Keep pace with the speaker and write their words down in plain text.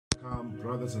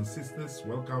brothers and sisters.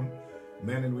 Welcome,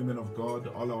 men and women of God,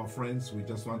 all our friends. We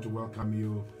just want to welcome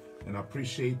you and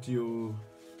appreciate you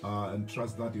and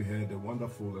trust that you had a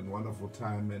wonderful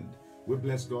time. And we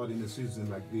bless God in a season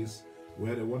like this. We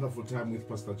had a wonderful time with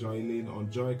Pastor Joylene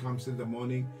on Joy Comes in the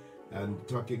Morning and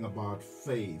talking about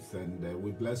faith. And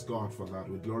we bless God for that.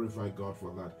 We glorify God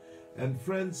for that. And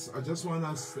friends, I just want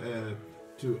us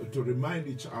to remind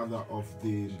each other of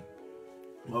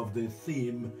the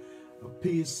theme,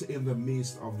 peace in the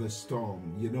midst of the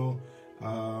storm. You know,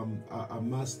 I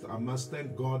must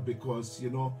thank God because, you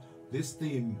know, this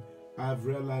theme, I've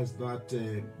realized that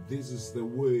this is the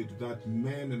word that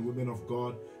men and women of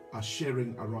God are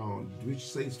sharing around, which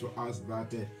says to us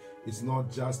that it's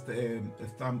not just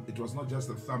it was not just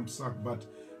a thumb suck, but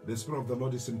the Spirit of the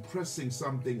Lord is impressing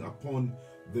something upon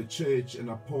the church and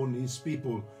upon his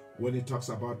people when he talks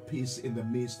about peace in the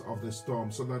midst of the storm,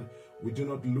 so that we do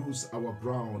not lose our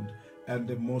ground. And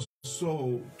the most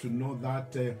so to know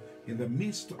that in the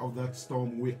midst of that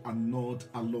storm, we are not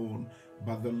alone,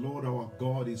 but the Lord our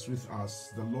God is with us.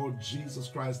 The Lord Jesus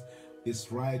Christ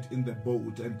is right in the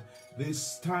boat. And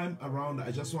this time around, I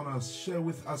just want to share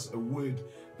with us a word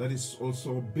that is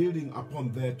also building upon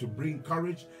that to bring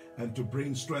courage and to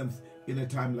bring strength in a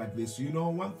time like this. You know,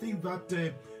 one thing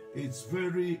that it's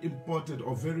very important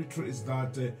or very true is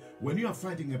that when you are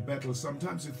fighting a battle,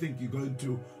 sometimes you think you're going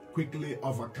to quickly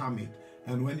overcome it.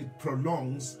 And when it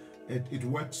prolongs, it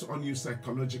works on you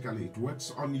psychologically. It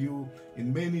works on you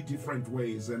in many different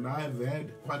ways. And I've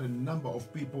had quite a number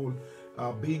of people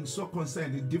being so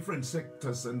concerned in different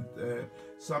sectors, and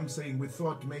some saying we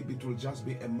thought maybe it will just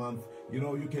be a month. You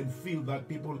know, you can feel that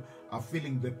people are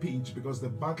feeling the pinch because the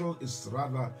battle is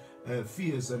rather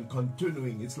fierce and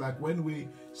continuing. It's like when we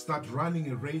start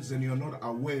running a race and you're not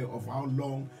aware of how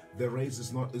long the race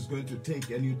is going to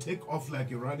take, and you take off like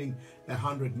you're running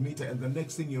 100 meters, and the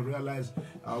next thing you realize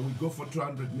we go for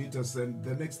 200 meters, and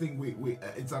the next thing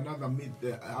it's another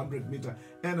 100 meter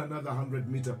and another 100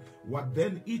 meter. What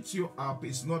then eats you up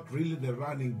is not really the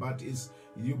running, but is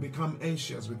you become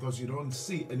anxious because you don't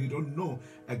see and you don't know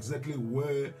exactly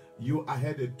where you are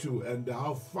headed to and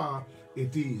how far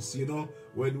it is. You know,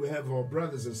 when we have our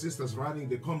brothers and sisters running,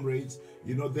 the comrades,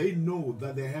 you know, they know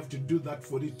that they have to do that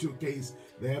 42 Ks.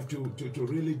 They have to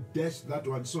really dash that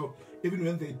one. So even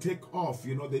when they take off,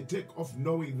 you know, they take off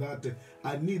knowing that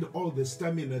I need all the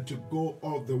stamina to go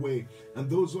all the way. And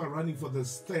those who are running for the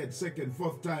third, second,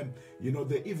 fourth time, you know,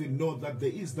 they even know that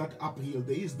there is that uphill,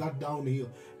 there is that downhill,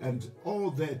 and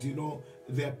all that, you know,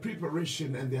 their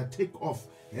preparation and their takeoff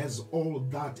has all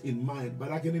that in mind.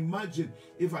 But I can imagine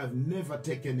if I've never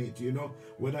taken it, you know,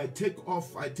 when I take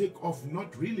off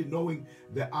not really knowing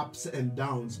the ups and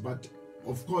downs, but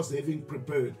of course having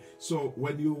prepared. So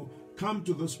when you come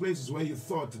to those places where you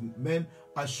thought, man,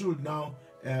 I should now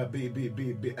be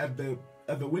at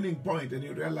the winning point, and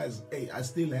you realize, hey, I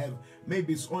still have,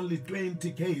 maybe it's only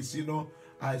 20 Ks, you know,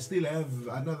 I still have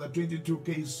another 22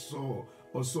 Ks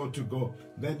or so to go.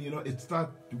 Then, you know, it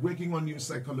starts working on you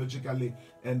psychologically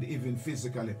and even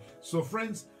physically. So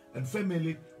friends and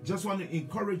family, just want to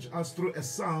encourage us through a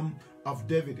Psalm of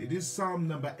David. It is Psalm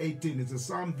number 18. It's a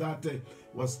psalm that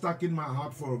was stuck in my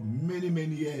heart for many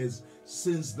years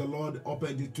since the Lord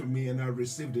opened it to me and I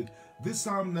received it. This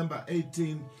Psalm number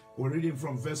 18, we're reading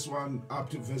from verse 1 up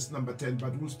to verse number 10,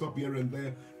 but we'll stop here and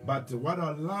there. But what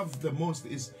I love the most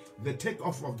is the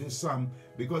takeoff of this psalm,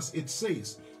 because it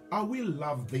says, I will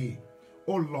love thee,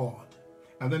 O Lord.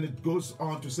 And then it goes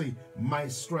on to say, my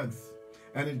strength.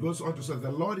 And it goes on to say, the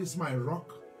Lord is my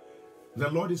rock, the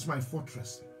Lord is my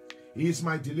fortress, he is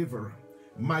my deliverer,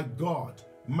 my God,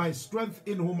 my strength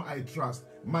in whom I trust,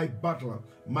 my butler,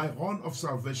 my horn of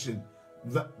salvation,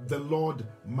 the Lord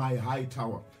my high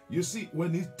tower. You see,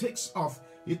 when he takes off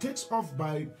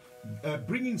by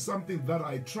bringing something that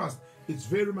I trust. It's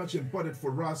very much important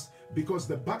for us, because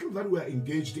the battle that we are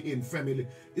engaged in, family,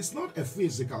 is not a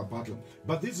physical battle,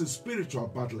 but this is a spiritual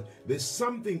battle. There's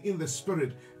something in the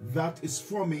spirit that is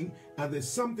forming, and there's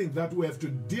something that we have to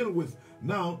deal with.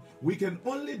 Now, we can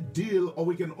only deal, or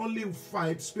we can only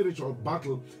fight spiritual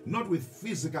battle, not with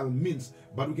physical means,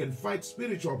 but we can fight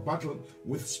spiritual battle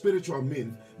with spiritual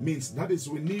means. That is,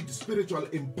 we need spiritual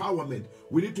empowerment.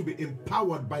 We need to be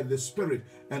empowered by the Spirit,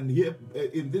 and here,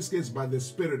 in this case, by the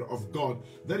Spirit of God.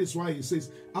 That is why he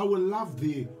says, I will love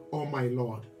thee, O my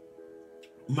Lord,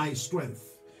 my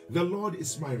strength. The Lord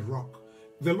is my rock.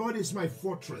 The Lord is my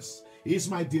fortress. He is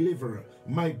my deliverer,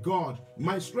 my God,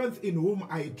 my strength in whom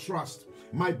I trust,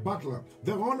 my butler,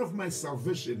 the horn of my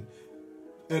salvation,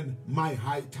 and my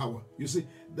high tower. You see,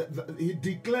 he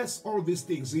declares all these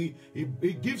things. He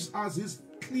gives us his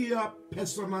clear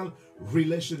personal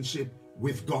relationship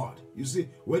with God. You see,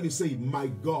 when you say my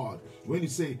God, when you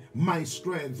say my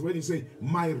strength, when you say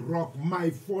my rock, my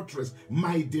fortress,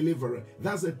 my deliverer,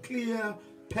 that's a clear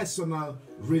personal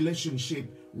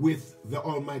relationship with the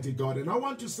Almighty God. And I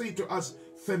want to say to us,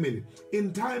 family,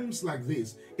 in times like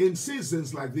this, in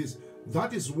seasons like this,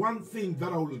 that is one thing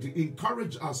that I would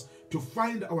encourage us to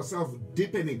find ourselves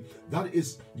deepening. That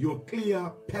is your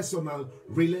clear personal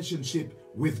relationship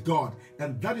with God.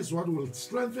 And that is what will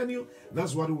strengthen you.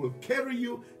 That's what will carry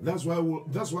you. That's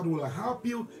what will help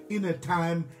you in a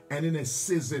time and in a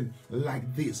season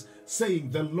like this.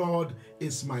 Saying, the Lord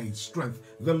is my strength.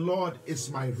 The Lord is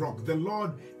my rock. The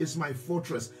Lord is my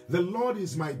fortress. The Lord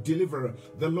is my deliverer.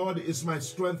 The Lord is my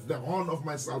strength, the horn of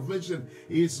my salvation.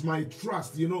 He is my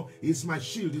trust. You know, He's my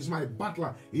shield. He's my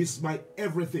butler. He's my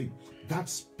everything.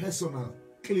 That's personal,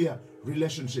 clear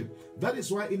relationship. That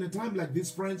is why in a time like this,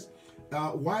 friends,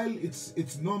 while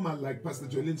it's normal, like Pastor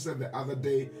Jolene said the other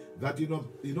day, that you know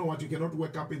what, you cannot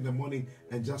wake up in the morning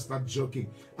and just start joking.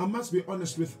 I must be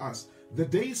honest with us. The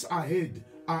days ahead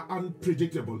are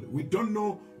unpredictable. We don't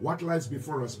know what lies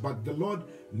before us, but the Lord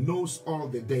knows all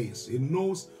the days. He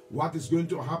knows what is going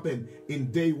to happen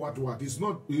in day what.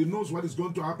 He knows what is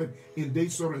going to happen in day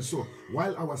so and so.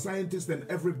 While our scientists and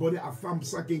everybody are thumb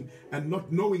sucking and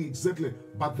not knowing exactly,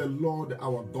 but the Lord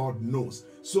our God knows.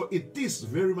 So it is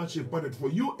very much important for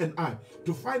you and I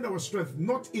to find our strength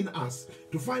not in us,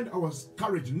 to find our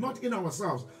courage not in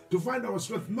ourselves, to find our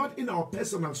strength not in our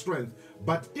personal strength,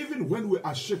 but even when we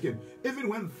are shaken, even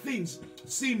when things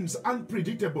seems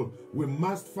unpredictable, we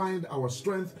must find our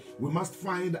strength. We must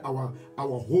find our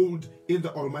hold in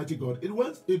the Almighty God.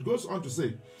 It goes on to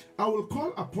say, I will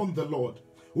call upon the Lord,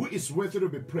 who is worthy to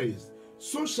be praised.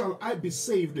 So shall I be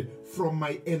saved from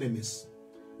my enemies.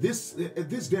 This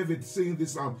David singing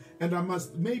this psalm, and I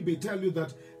must maybe tell you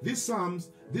that this psalm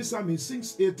he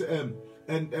sings it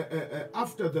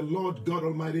after the Lord God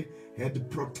Almighty had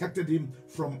protected him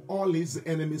from all his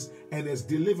enemies and has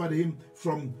delivered him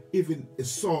from even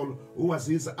Saul, who was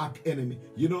his arch enemy.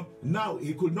 You know, now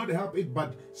he could not help it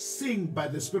but sing by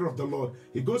the Spirit of the Lord.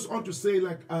 He goes on to say,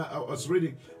 like I was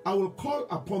reading, I will call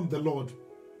upon the Lord,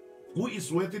 who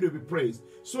is worthy to be praised.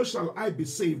 So shall I be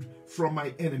saved from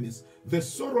my enemies. The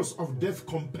sorrows of death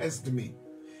compassed me,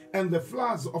 and the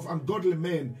floods of ungodly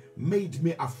men made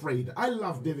me afraid. I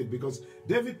love David because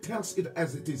David tells it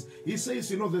as it is. He says,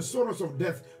 you know, the sorrows of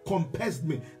death compassed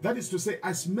me. That is to say,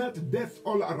 I smelt death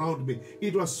all around me.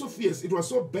 It was so fierce. It was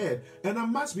so bad. And I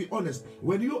must be honest,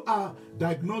 when you are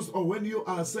diagnosed or when you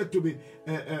are said to be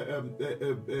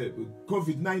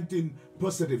COVID-19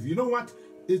 positive, you know what?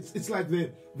 It's like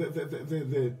the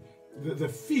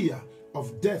fear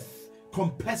of death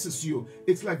compasses you.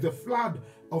 It's like the flood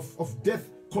of death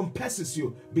compasses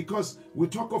you, because we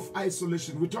talk of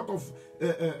isolation, we talk of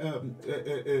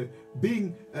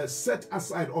being set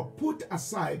aside or put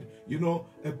aside, you know,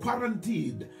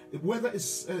 quarantined, whether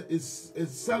it's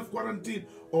self-quarantine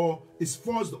or is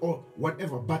forced or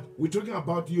whatever, but we're talking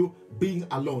about you being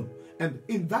alone. And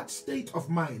in that state of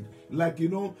mind, like, you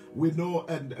know, we know,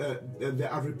 and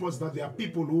there are reports that there are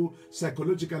people who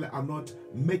psychologically are not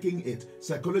making it.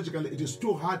 Psychologically, it is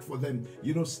too hard for them,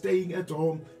 you know, staying at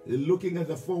home, looking at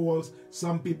the four walls.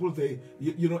 Some people,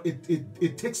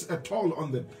 it takes a toll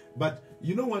on them. But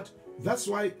you know what? That's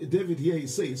why David here, he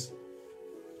says,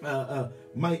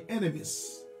 my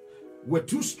enemies were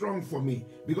too strong for me,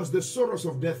 because the sorrows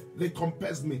of death, they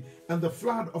compassed me, and the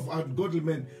flood of ungodly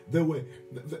men, they were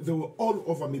all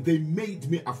over me. They made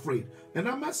me afraid. And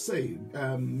I must say,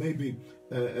 maybe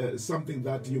something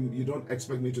that you don't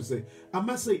expect me to say. I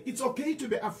must say, it's okay to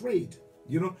be afraid.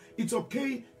 You know, it's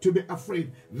okay to be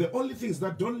afraid. The only things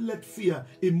that don't let fear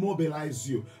immobilize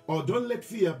you, or don't let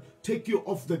fear take you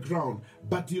off the ground.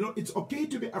 But, you know, it's okay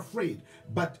to be afraid.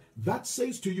 But that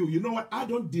says to you, you know what? I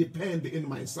don't depend in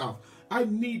myself. I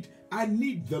need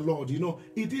the Lord. You know,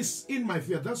 it is in my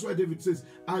fear. That's why David says,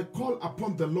 I call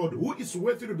upon the Lord, who is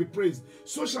worthy to be praised.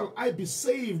 So shall I be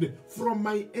saved from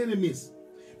my enemies.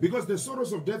 Because the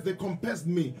sorrows of death, they compassed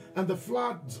me, and the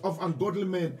floods of ungodly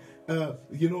men,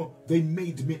 you know, they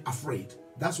made me afraid.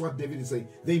 That's what David is saying.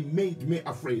 They made me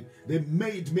afraid. They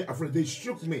made me afraid. They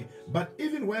shook me. But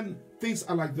even when things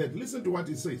are like that, listen to what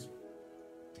he says.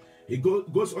 He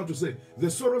goes on to say,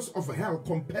 the sorrows of hell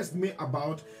compassed me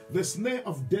about. The snare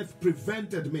of death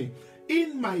prevented me.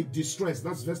 In my distress,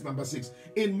 that's verse number 6.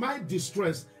 In my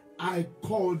distress, I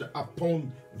called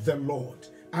upon the Lord.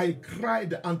 I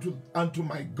cried unto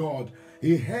my God.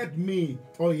 He heard me,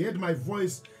 or he heard my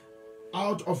voice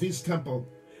out of his temple,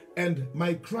 and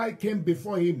my cry came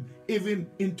before him, even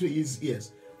into his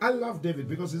ears. I love David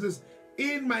because he says,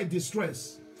 in my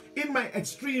distress, in my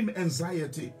extreme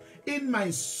anxiety, in my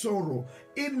sorrow,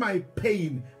 in my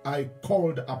pain, I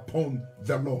called upon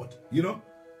the Lord. You know,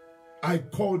 I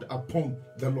called upon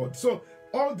the Lord. So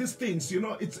all these things, you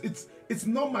know, it's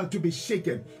normal to be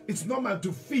shaken. It's normal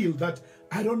to feel that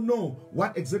I don't know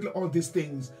what exactly all these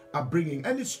things are bringing.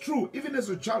 And it's true, even as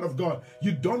a child of God,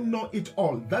 you don't know it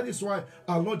all. That is why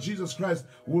our Lord Jesus Christ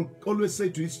will always say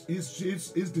to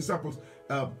his disciples,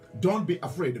 don't be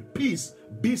afraid. Peace,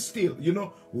 be still. You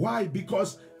know why?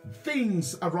 Because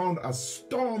things around us,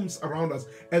 storms around us,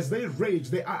 as they rage,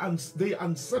 they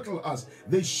unsettle us,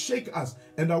 they shake us.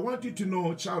 And I want you to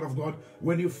know, child of God,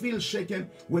 when you feel shaken,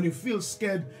 when you feel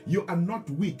scared, you are not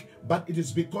weak, but it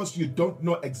is because you don't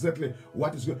know exactly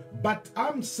what is going. But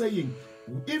I'm saying,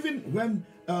 even when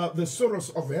the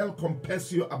sorrows of hell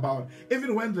compass you about,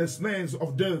 even when the snares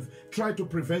of death try to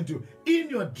prevent you, in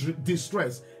your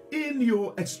distress, in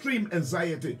your extreme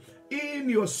anxiety, in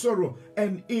your sorrow,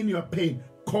 and in your pain,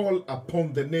 call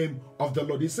upon the name of the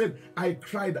Lord. He said, I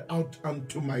cried out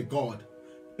unto my God,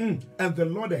 and the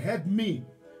Lord heard me,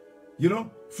 you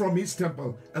know, from his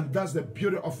temple. And that's the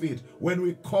beauty of it, when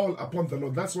we call upon the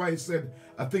Lord. That's why he said,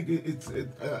 I think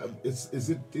is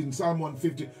it in Psalm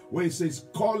 150, where he says,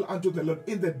 call unto the Lord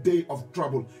in the day of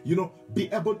trouble. You know, be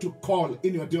able to call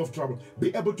in your day of trouble,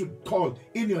 be able to call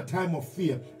in your time of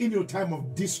fear, in your time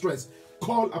of distress.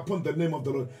 Call upon the name of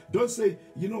the Lord. Don't say,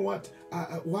 you know what,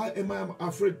 why am I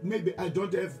afraid? Maybe I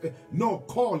don't have. No,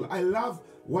 call. I love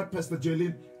what Pastor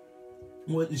Jolene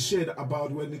shared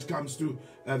about when it comes to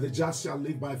the just shall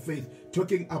live by faith,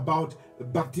 talking about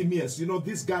Bartimaeus. You know,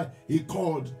 this guy, he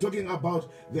called, talking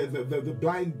about the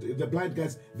blind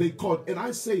guys, they called. And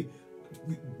I say,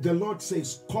 the Lord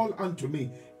says, call unto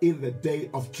me in the day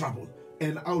of trouble,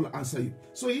 and I will answer you.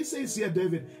 So he says here,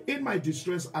 David, in my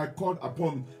distress I called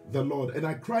upon the Lord, and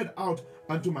I cried out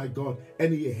unto my God,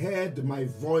 and he heard my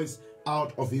voice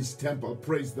out of his temple.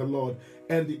 Praise the Lord.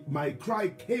 And my cry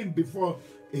came before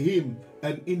him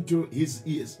and into his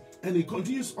ears. And he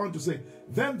continues on to say,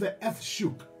 then the earth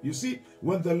shook. You see,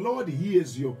 when the Lord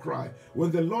hears your cry,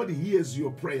 when the Lord hears your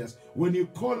prayers, when you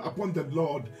call upon the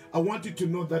Lord, I want you to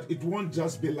know that it won't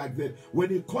just be like that.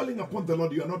 When you're calling upon the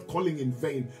Lord, you're not calling in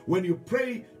vain. When you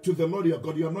pray to the Lord your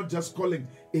God, you're not just calling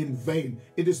in vain.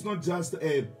 It is not just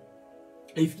a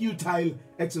futile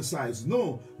exercise.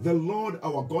 No, the Lord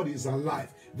our God is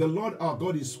alive. The Lord our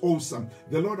God is awesome.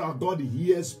 The Lord our God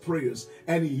hears prayers,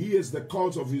 and he hears the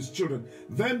calls of his children.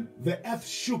 Then the earth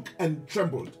shook and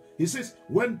trembled. He says,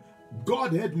 when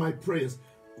God heard my prayers,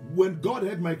 when God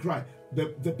heard my cry,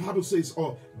 the Bible says,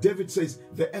 or David says,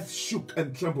 the earth shook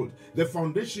and trembled. The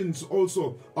foundations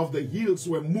also of the hills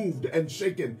were moved and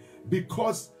shaken,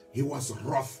 because he was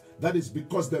wroth. That is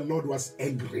because the Lord was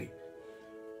angry.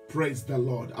 Praise the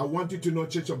Lord. I want you to know,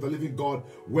 Church of the Living God,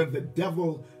 when the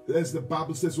devil, as the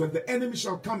Bible says, when the enemy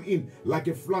shall come in like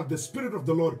a flood, the Spirit of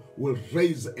the Lord will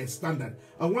raise a standard.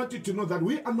 I want you to know that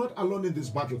we are not alone in this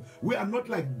battle. We are not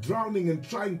like drowning and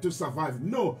trying to survive.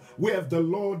 No, we have the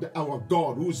Lord our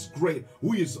God, who is great,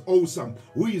 who is awesome,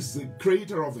 who is the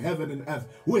creator of heaven and earth,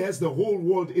 who has the whole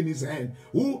world in his hand,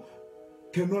 who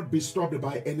cannot be stopped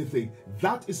by anything.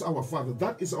 That is our Father.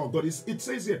 That is our God. It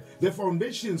says here, the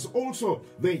foundations, also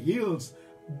the hills,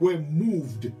 were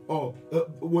moved, or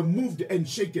were moved and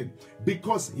shaken,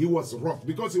 because he was wroth,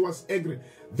 because he was angry.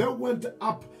 There went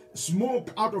up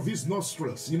smoke out of his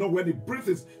nostrils. You know, when he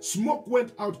breathes, smoke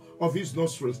went out of his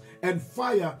nostrils, and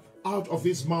fire out of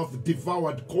his mouth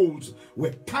devoured. Coals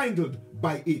were kindled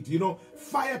by it. You know,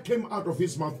 fire came out of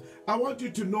his mouth. I want you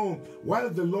to know, while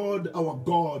the Lord our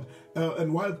God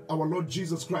and while our Lord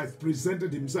Jesus Christ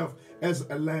presented himself as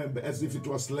a lamb, as if it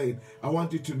was slain, I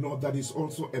want you to know that he's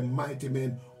also a mighty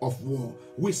man of war.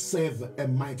 We serve a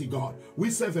mighty God. We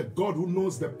serve a God who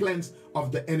knows the plans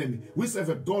of the enemy. We serve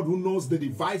a God who knows the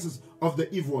devices of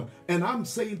the evil one. And I'm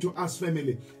saying to us,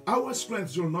 family, our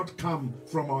strength shall not come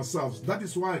from ourselves. That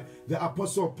is why the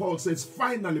Apostle Paul says,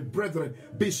 finally, brethren,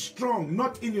 be strong,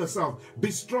 not in yourself.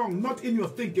 Be strong, not in your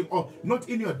thinking or not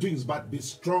in your doings, but be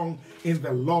strong in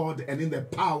the Lord and in the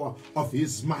power of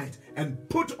his might. And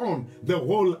put on the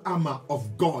whole armor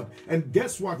of God. And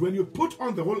guess what? When you put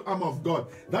on the whole armor of God,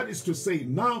 that is to say,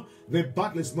 now the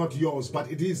battle is not yours,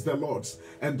 but it is the Lord's.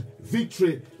 And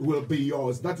victory will be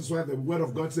yours. That is why the word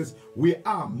of God says, we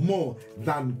are more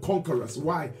than conquerors.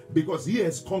 Why? Because he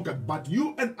has conquered. But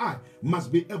you and I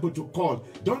must be able to call.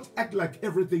 Don't act like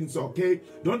everything's okay.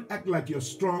 Don't act like you're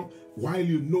strong while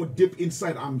you know deep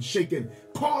inside I'm shaken.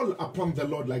 Call upon the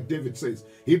Lord, like David says.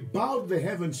 He bowed the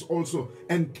heavens also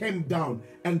and came down,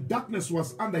 and darkness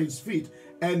was under his feet,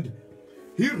 and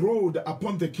he rode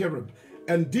upon the cherub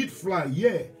and did fly,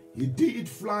 yea, He did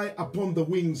fly upon the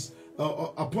wings,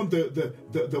 upon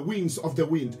the wings of the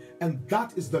wind. And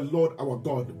that is the Lord our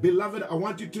God. Beloved, I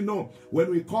want you to know,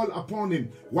 when we call upon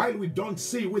him, while we don't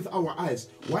see with our eyes,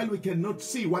 while we cannot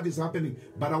see what is happening,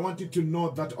 but I want you to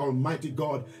know that Almighty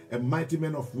God, a mighty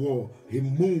man of war, he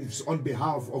moves on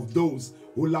behalf of those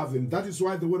who love him. That is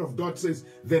why the word of God says,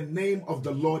 the name of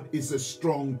the Lord is a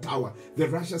strong tower. The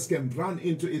righteous can run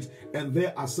into it and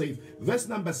they are safe. Verse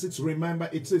number 6, remember,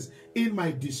 it says, in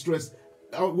my distress,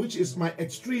 which is my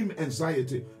extreme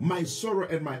anxiety, my sorrow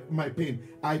and my pain,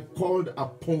 I called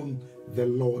upon the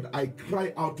Lord. I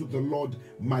cry out to the Lord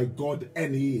my God,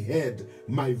 and he heard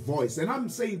my voice. And I'm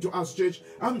saying to us, church,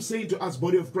 I'm saying to us,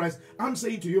 body of Christ, I'm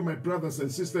saying to you, my brothers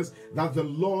and sisters, that the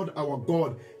Lord our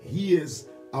God hears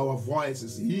our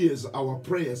voices, hears our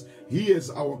prayers, hears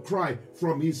our cry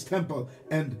from his temple,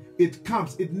 and it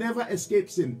comes. It never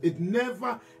escapes him. It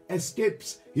never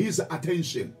escapes his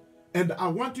attention. And I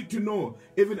want you to know,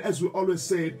 even as we always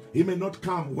say, he may not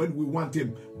come when we want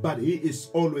him, but he is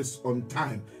always on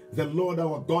time. The Lord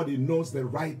our God, he knows the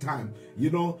right time.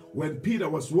 You know, when Peter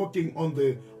was walking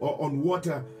on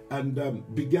water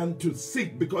and began to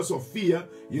sink because of fear,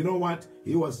 you know what?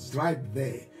 He was right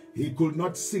there. He could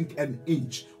not sink an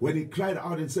inch. When he cried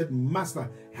out and said, Master,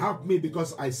 help me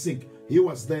because I sink, he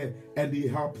was there and he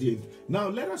helped him. Now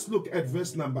let us look at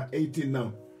verse number 18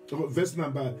 now. Verse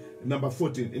number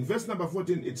 14. In verse number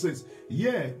 14 it says,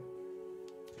 yeah,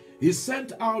 he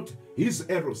sent out his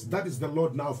arrows. That is the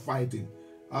Lord now fighting.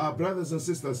 Brothers and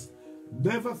sisters,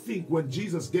 never think when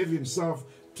Jesus gave himself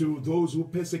to those who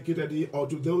persecuted him or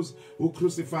to those who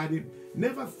crucified him,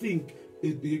 never think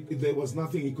there was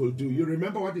nothing he could do. You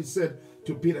remember what he said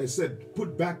to Peter? He said,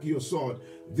 put back your sword.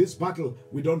 This battle,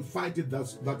 we don't fight it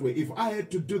that way. If I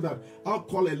had to do that, I'll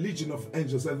call a legion of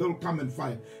angels and they'll come and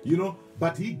fight. You know,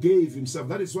 but he gave himself.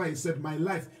 That is why he said, my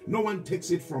life, no one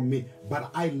takes it from me,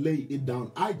 but I lay it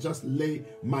down. I just lay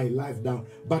my life down.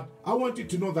 But I want you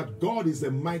to know that God is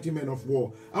a mighty man of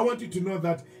war. I want you to know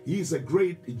that he is a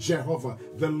great Jehovah,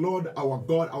 the Lord our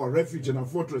God, our refuge and our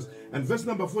fortress. And verse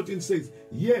number 14 says,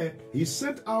 yeah, he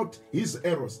sent out his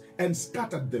arrows and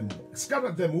scattered them.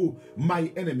 Scattered them who?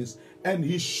 My enemies. And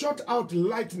he shot out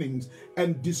lightnings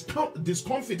and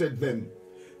discomfited them.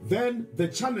 Then the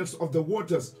channels of the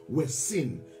waters were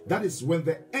seen. That is when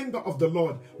the anger of the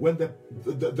Lord, when the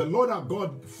Lord our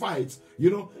God fights,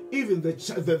 you know, even the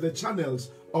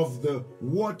channels of the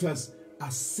waters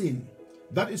are seen.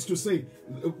 That is to say,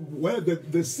 where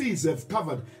the seas have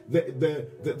covered, the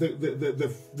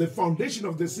foundation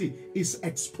of the sea is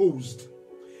exposed.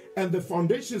 And the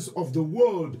foundations of the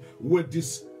world were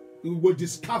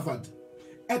discovered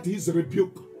at his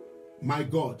rebuke, my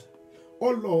God.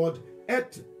 O Lord,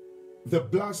 at the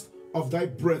blast of thy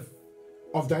breath,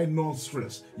 of thy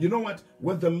nostrils. You know what?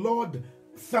 When the Lord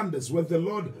thunders, when the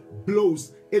Lord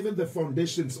blows, even the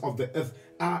foundations of the earth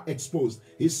are exposed.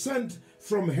 He sent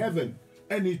from heaven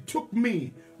and he took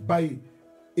me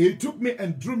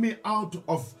and drew me out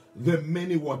of the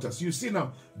many waters. You see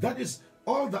now, that is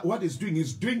all that what he's doing.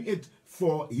 He's doing it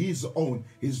for his own.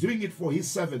 He's doing it for his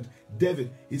servant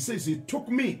David. He says he took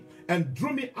me and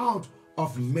drew me out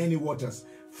of many waters.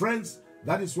 Friends,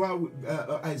 that is why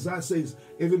Isaiah says,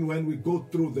 even when we go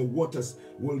through the waters,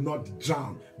 we'll not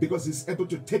drown, because he's able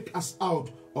to take us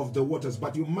out of the waters.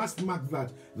 But you must mark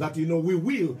that you know, we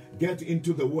will get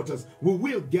into the waters, we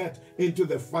will get into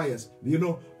the fires, you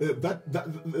know,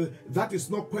 that is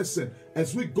no question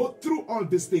as we go through all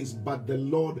these things. But the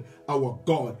Lord our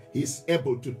God is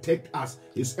able to take us,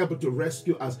 he's able to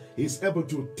rescue us, he's able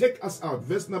to take us out.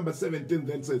 Verse number 17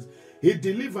 then says, he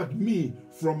delivered me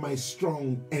from my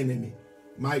strong enemy.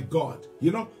 My God,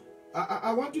 you know,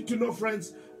 I want you to know,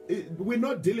 friends, we're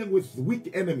not dealing with weak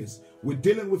enemies. We're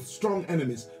dealing with strong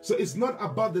enemies. So it's not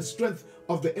about the strength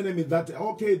of the enemy that,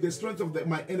 okay, the strength of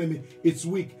my enemy, it's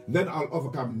weak, then I'll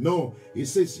overcome. No, he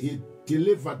says he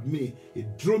delivered me. He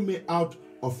drew me out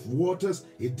of waters.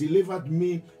 He delivered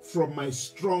me from my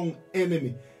strong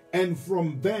enemy and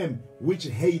from them which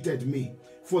hated me,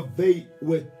 for they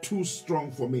were too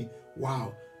strong for me.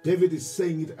 Wow. David is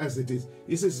saying it as it is.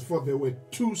 He says, for they were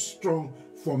too strong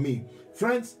for me.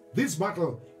 Friends, this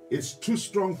battle is too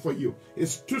strong for you.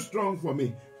 It's too strong for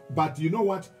me. But you know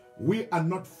what? We are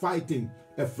not fighting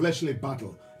a fleshly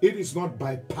battle. It is not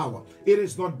by power. It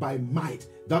is not by might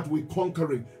that we're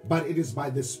conquering, but it is by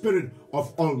the Spirit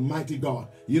of Almighty God.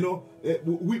 You know,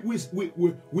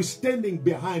 we're standing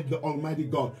behind the Almighty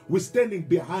God. We're standing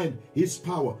behind His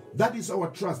power. That is our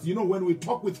trust. You know, when we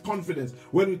talk with confidence,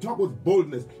 when we talk with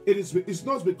boldness, it's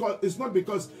not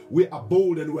because we are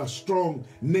bold and we are strong,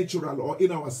 natural or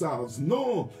in ourselves.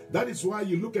 No, that is why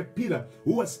you look at Peter,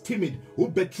 who was timid, who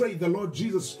betrayed the Lord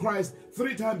Jesus Christ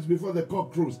 3 times before the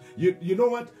cock crows. You know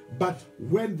what? But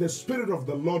when the Spirit of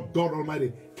the Lord God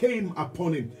Almighty came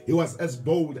upon him, he was as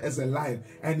bold as a lion.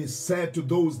 And he said to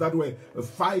those that were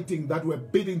fighting, that were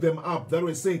beating them up, that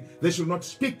were saying they should not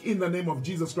speak in the name of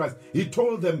Jesus Christ, he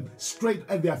told them straight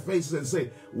at their faces and say,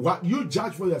 what you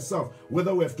judge for yourself,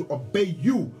 whether we have to obey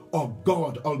you or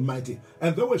God Almighty.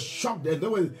 And they were shocked, and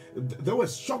they were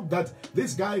shocked that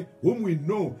this guy whom we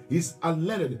know is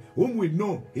unlearned, whom we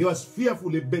know he was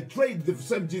fearful, he betrayed the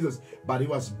same Jesus, but he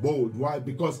was bold. Why?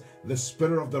 Because the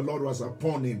Spirit of the Lord was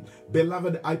upon him.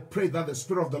 Beloved, I pray that the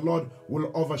Spirit of the Lord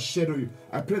will overshadow you.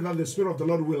 I pray that the Spirit of the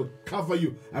Lord will cover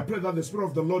you. I pray that the Spirit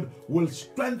of the Lord will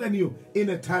strengthen you in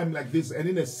a time like this and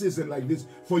in a season like this,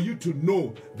 for you to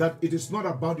know that it is not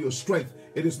about your strength,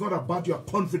 it is not about your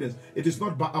confidence, it is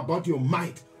not about your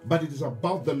might, but it is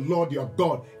about the Lord your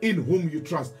God in whom you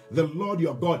trust, the Lord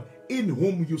your God in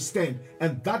whom you stand.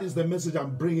 And that is the message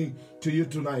I'm bringing to you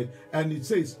tonight. And it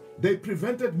says, they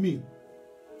prevented me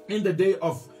in the day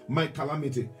of my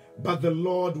calamity, but the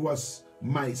Lord was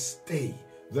my stay.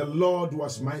 The Lord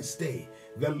was my stay.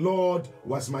 The Lord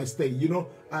was my stay. You know,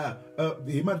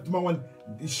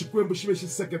 xikwembu xi ve xi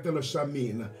seketelo xa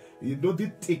mina, do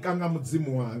ti tikanga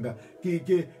mudzimu wanga ki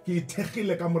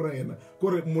ithekile ka morena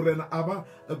kore morena aba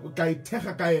ka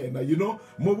itheka ka yena. You know,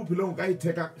 mo bophelong ka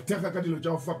itheka ka dilo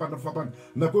tša go fapana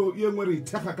nako ye nngwe re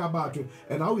itheka ka batho,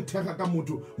 and ha o itheka ka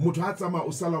motho ha tsamaya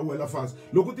o sala o wela fase.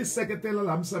 Loko ti seketela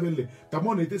la misaveni le, ka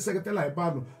mona hi ti seketela hi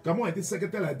vanhu, ka mona hi ti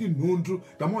seketela hi tinhundzu,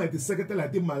 ka mona hi ti seketela hi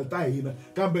timali ta hina,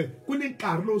 kambe ku ni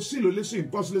nkarhi lowu swilo leswi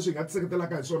hinkwaswo leswi hi nga ti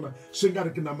seketelaka hi swona swi nga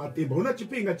riki na matimba. Hu na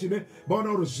xiphinga xine va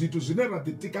vona ku ri zwithu zwine ra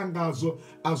ti tika ngazo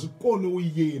a swi koni u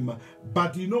yima.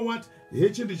 But you know what?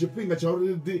 Hetshi ndi xiphinga xa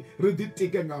uri ri ti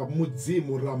tike nga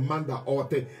mudzimu ra manda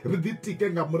ote, ri ti tike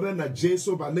nga murena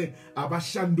Jesu vane a va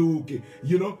shanduki.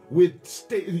 You know, we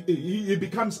stay, he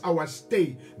becomes our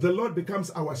stay. The Lord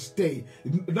becomes our stay.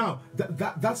 Now,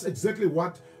 that's exactly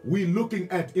what we're looking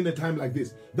at in a time like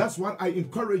this. That's what I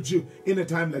encourage you in a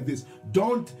time like this.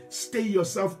 Don't stay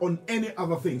yourself on any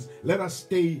other things. Let us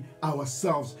stay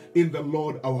ourselves in the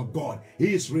Lord our God.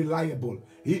 He is reliable.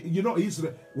 You know,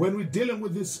 when we're dealing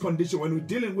with this condition, when we're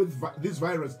dealing with this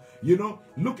virus, you know,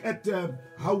 look at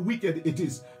how wicked it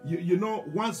is. You know,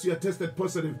 once you are tested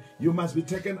positive, you must be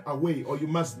taken away, or you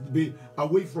must be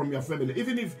away from your family.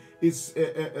 Even if it's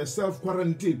a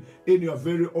self-quarantine in your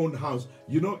very own house,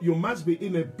 you know, you must be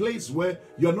in a place where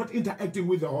you're not interacting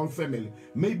with the whole family.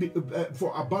 Maybe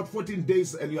for about 14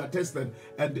 days and you are tested.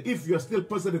 And if you're still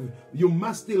positive, you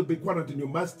must still be quarantined. You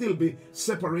must still be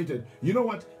separated. You know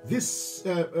what? This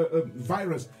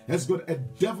virus has got a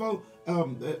devil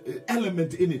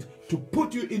element in it to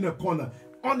put you in a corner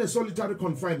on a solitary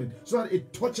confinement, so that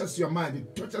it touches your mind,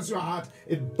 it touches your heart,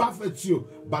 it buffets you.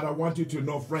 But I want you to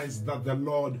know, friends, that the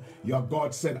Lord your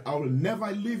God said, I will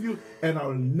never leave you and I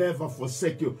will never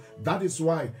forsake you. That is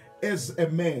why, as a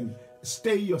man,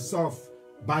 stay yourself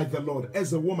by the Lord.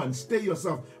 As a woman, stay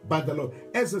yourself by the Lord.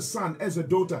 As a son, as a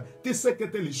daughter,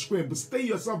 stay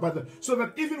yourself by the, so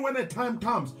that even when a time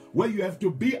comes where you have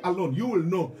to be alone, you will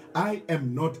know, I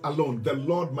am not alone. The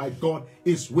Lord my God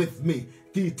is with me.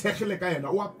 You know,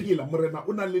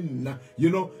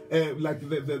 like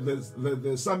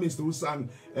the psalmist who sang,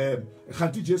 you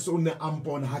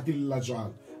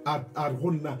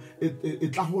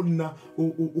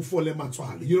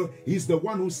know, he's the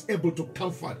one who's able to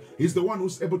comfort, he's the one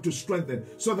who's able to strengthen,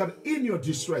 so that in your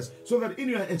distress, so that in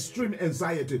your extreme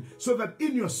anxiety, so that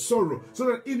in your sorrow,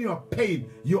 so that in your pain,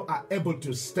 you are able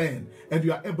to stand and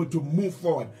you are able to move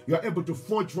forward, you are able to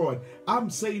forge forward. I'm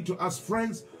saying to us,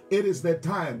 friends, it is the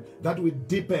time that we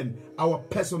deepen our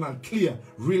personal, clear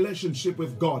relationship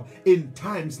with God in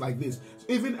times like this.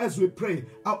 Even as we pray,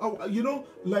 you know,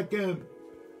 like a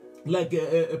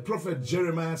prophet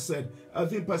Jeremiah said, I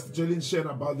think Pastor Jolene shared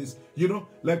about this, you know,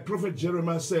 like prophet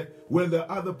Jeremiah said, when the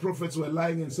other prophets were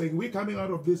lying and saying, we're coming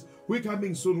out of this, we're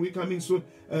coming soon, we're coming soon,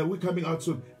 we're coming out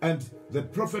soon. And the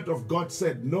prophet of God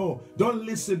said, no, don't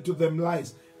listen to them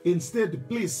lies. Instead,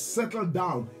 please settle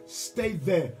down, stay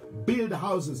there, build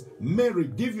houses, marry,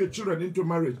 give your children into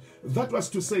marriage. That was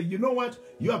to say, you know what?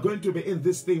 You are going to be in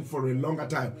this thing for a longer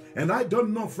time. And I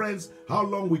don't know, friends, how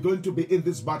long we're going to be in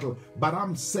this battle, but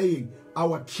I'm saying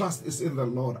our trust is in the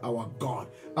Lord, our God.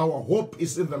 Our hope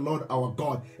is in the Lord, our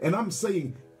God. And I'm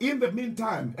saying, in the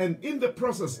meantime and in the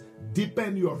process,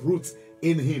 deepen your roots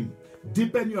in Him.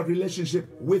 Deepen your relationship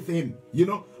with Him. You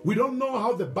know, we don't know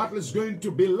how the battle is going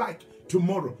to be like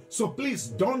tomorrow. So please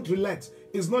don't relax.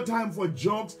 It's not time for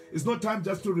jogs. It's not time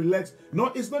just to relax. No,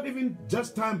 it's not even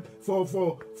just time for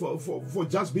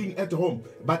just being at home.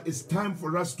 But it's time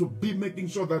for us to be making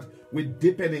sure that we're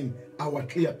deepening our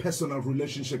clear personal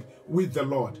relationship with the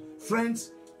Lord.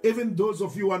 Friends, even those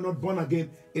of you who are not born again,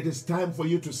 it is time for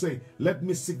you to say, let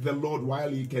me seek the Lord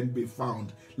while He can be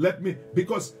found.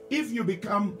 Because if you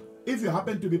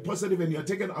happen to be positive and you're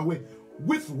taken away,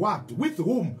 with what? With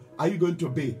whom are you going to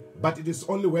be? But it is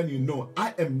only when you know,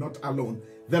 I am not alone.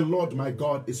 The Lord my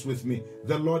God is with me.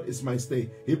 The Lord is my stay.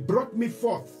 He brought me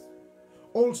forth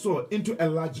also into a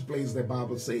large place, the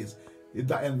Bible says.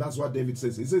 And that's what David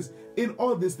says. He says, in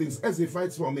all these things, as He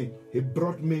fights for me, He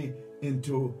brought me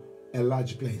into a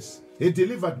large place. He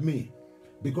delivered me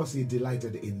because He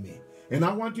delighted in me. And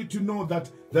I want you to know that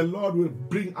the Lord will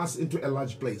bring us into a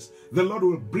large place. The Lord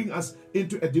will bring us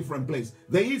into a different place.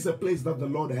 There is a place that the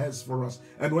Lord has for us.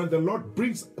 And when the Lord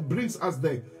brings us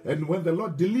there, and when the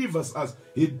Lord delivers us,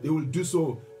 He will do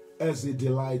so as He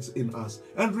delights in us.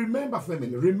 And remember,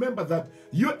 family, remember that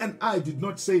you and I did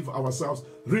not save ourselves.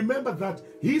 Remember that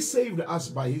He saved us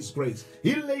by His grace.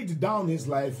 He laid down His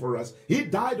life for us. He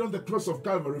died on the cross of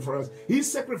Calvary for us. He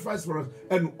sacrificed for us.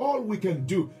 And all we can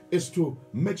do is to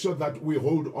make sure that we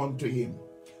hold on to Him.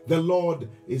 The Lord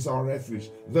is our refuge.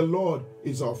 The Lord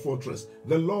is our fortress.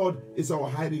 The Lord is our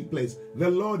hiding place. The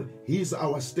Lord, He is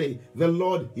our stay. The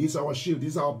Lord, He is our shield. He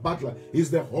is our butler. He is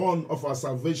the horn of our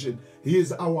salvation. He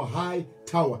is our high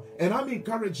tower. And I'm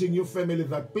encouraging you, family,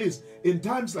 that please, in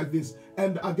times like this,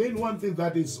 and again, one thing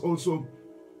that is also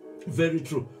very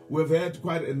true, we've had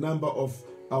quite a number of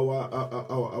our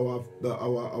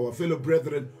fellow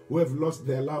brethren who have lost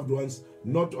their loved ones,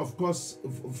 not of course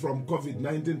from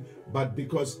COVID-19, but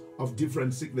because of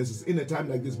different sicknesses in a time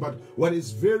like this. But what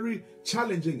is very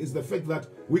challenging is the fact that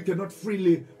we cannot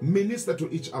freely minister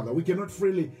to each other. We cannot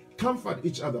freely comfort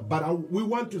each other. But we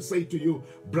want to say to you,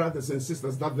 brothers and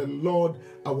sisters, that the Lord,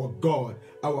 our God,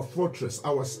 our fortress,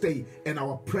 our stay, and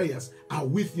our prayers are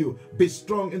with you. Be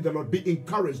strong in the Lord. Be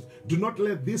encouraged. Do not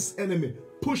let this enemy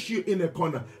push you in a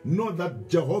corner. Know that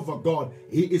Jehovah God,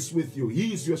 He is with you.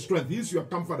 He is your strength. He is your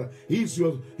comforter. He is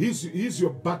your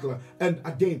butler. And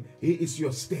again, He is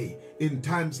your stay in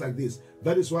times like this.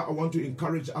 That is why I want to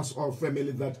encourage us all,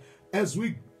 family, that as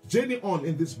we journey on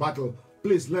in this battle,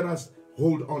 please let us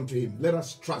hold on to Him. Let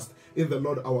us trust in the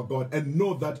Lord our God, and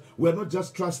know that we're not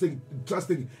just trusting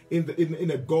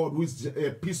in a God who is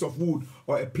a piece of wood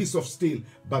or a piece of steel,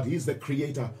 but He is the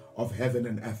creator of heaven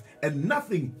and earth, and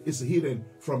nothing is hidden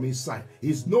from His sight.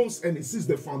 He knows and He sees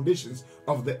the foundations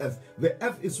of the earth. The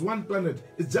earth is one planet.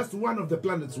 It's just one of the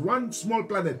planets, one small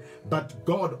planet, but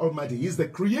God Almighty, He is the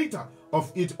creator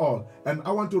of it all. And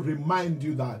I want to remind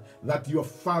you that your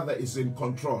Father is in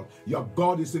control. Your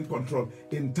God is in control.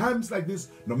 In times like this,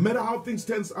 no matter how things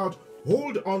turns out,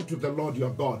 hold on to the Lord your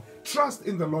God. Trust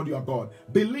in the Lord your God.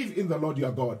 Believe in the Lord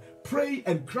your God. Pray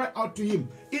and cry out to Him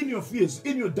in your fears,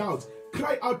 in your doubts.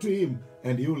 Cry out to Him,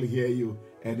 and He will hear you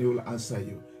and He will answer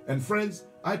you. And friends,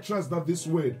 I trust that this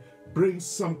word brings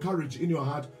some courage in your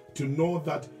heart to know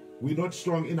that we're not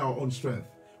strong in our own strength.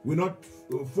 We're not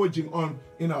forging on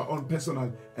in our own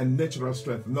personal and natural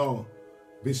strength. No,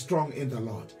 be strong in the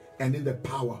Lord and in the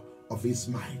power of His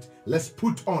might. Let's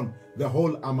put on the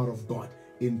whole armor of God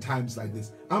in times like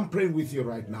this. I'm praying with you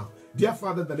right now. Dear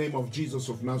Father, in the name of Jesus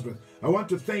of Nazareth, I want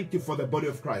to thank You for the body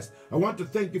of Christ. I want to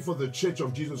thank You for the Church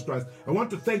of Jesus Christ. I want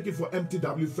to thank You for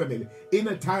MTW family. In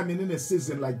a time and in a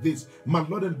season like this, my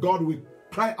Lord and God, we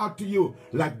cry out to You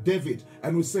like David,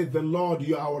 and we say, the Lord,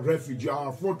 You are our refuge, You are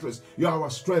our fortress, You are our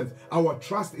strength. Our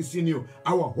trust is in You.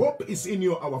 Our hope is in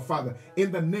You, our Father.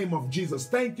 In the name of Jesus,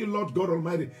 thank You, Lord God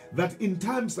Almighty, that in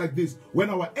times like this, when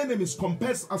our enemies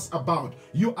compass us about,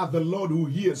 You are the Lord who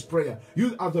hears prayer.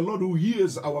 You are the Lord who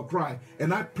hears our cry.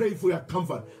 And I pray for Your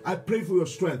comfort. I pray for Your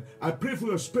strength. I pray for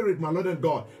Your Spirit, my Lord and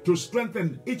God, to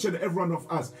strengthen each and every one of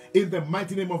us in the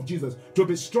mighty name of Jesus, to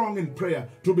be strong in prayer,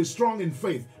 to be strong in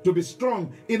faith, to be strong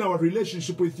in our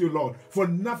relationship with You, Lord, for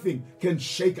nothing can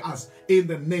shake us in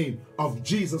the name of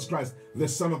Jesus Christ. the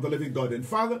Son of the living God. And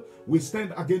Father, we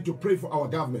stand again to pray for our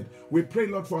government. We pray,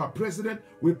 Lord, for our president.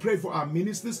 We pray for our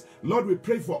ministers. Lord, we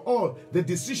pray for all the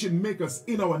decision makers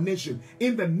in our nation,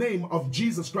 in the name of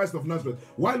Jesus Christ of Nazareth.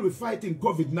 While we're fighting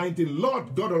COVID-19,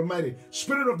 Lord God Almighty,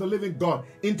 Spirit of the living God,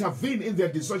 intervene in their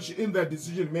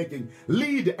decision making.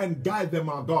 Lead and guide them,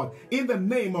 our God. In the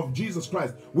name of Jesus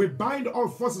Christ, we bind all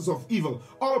forces of evil,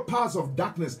 all powers of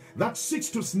darkness that seeks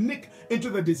to sneak into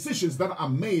the decisions that are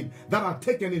made, that are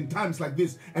taken in times like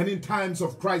this and in times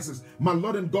of crisis. My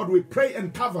Lord and God, we pray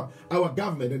and cover our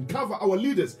government and cover our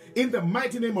leaders in the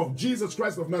mighty name of Jesus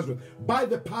Christ of Nazareth. By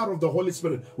the power of the Holy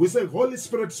Spirit, we say, Holy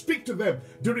Spirit, speak to them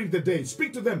during the day,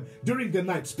 speak to them during the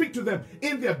night, speak to them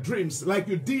in their dreams, like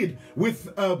you did with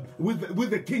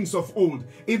the kings of old.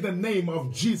 In the name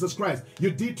of Jesus Christ,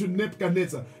 you did to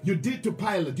Nebuchadnezzar, you did to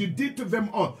Pilate, you did to them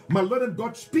all. My Lord and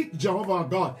God, speak, Jehovah our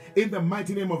God, in the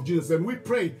mighty name of Jesus. And we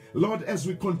pray, Lord, as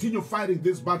we continue fighting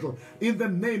this battle, in the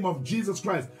name of Jesus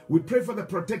Christ, we pray for the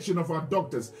protection of our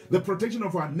doctors, the protection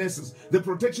of our nurses, the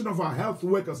protection of our health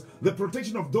workers, the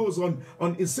protection of those on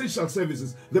essential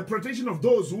services, the protection of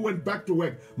those who went back to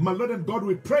work. My Lord and God,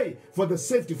 we pray for the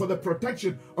safety, for the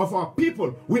protection of our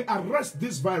people. We arrest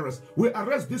this virus, we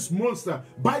arrest this monster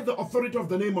by the authority of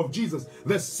the name of Jesus,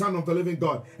 the Son of the living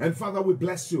God. And Father, we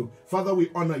bless you. Father, we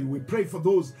honor you. We pray for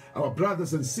those, our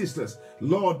brothers and sisters,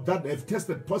 Lord, that have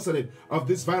tested positive of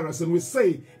this virus. And we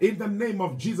say, in the name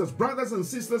of Jesus, brothers and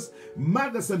sisters,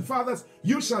 mothers and fathers,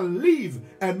 you shall live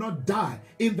and not die,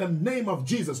 in the name of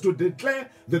Jesus, to declare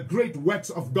the great works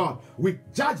of God. We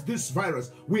judge this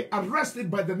virus. We arrest it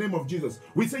by the name of Jesus.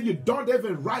 We say you don't have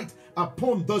a right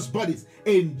upon those bodies,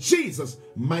 in Jesus'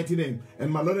 mighty name.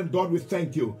 And my Lord and God, we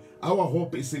thank you. Our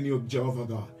hope is in you, Jehovah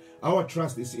God. Our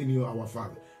trust is in you, our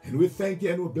Father. And we thank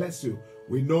you and we bless you.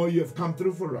 We know you have come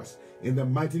through for us, in the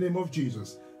mighty name of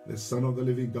Jesus, the Son of the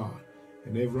living God.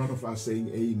 And every one of us saying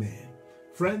amen.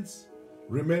 Friends,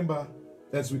 remember,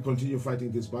 as we continue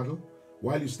fighting this battle,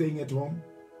 while you're staying at home,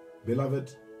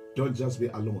 beloved, don't just be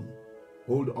alone.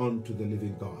 Hold on to the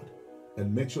living God.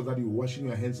 And make sure that you're washing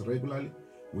your hands regularly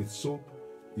with soap,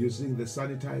 using the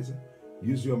sanitizer.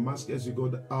 Use your mask as you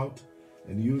go out,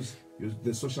 and use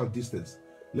the social distance.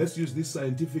 Let's use these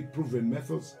scientific proven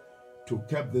methods to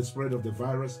curb the spread of the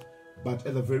virus. But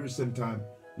at the very same time,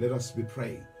 let us be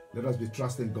praying. Let us be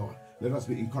trusting God. Let us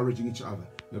be encouraging each other.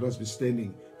 Let us be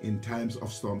standing in times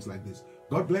of storms like this.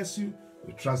 God bless you.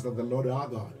 We trust that the Lord our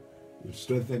God will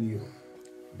strengthen you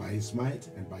by his might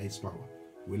and by his power.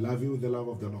 We love you with the love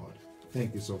of the Lord.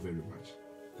 Thank you so very much.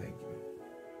 Thank you.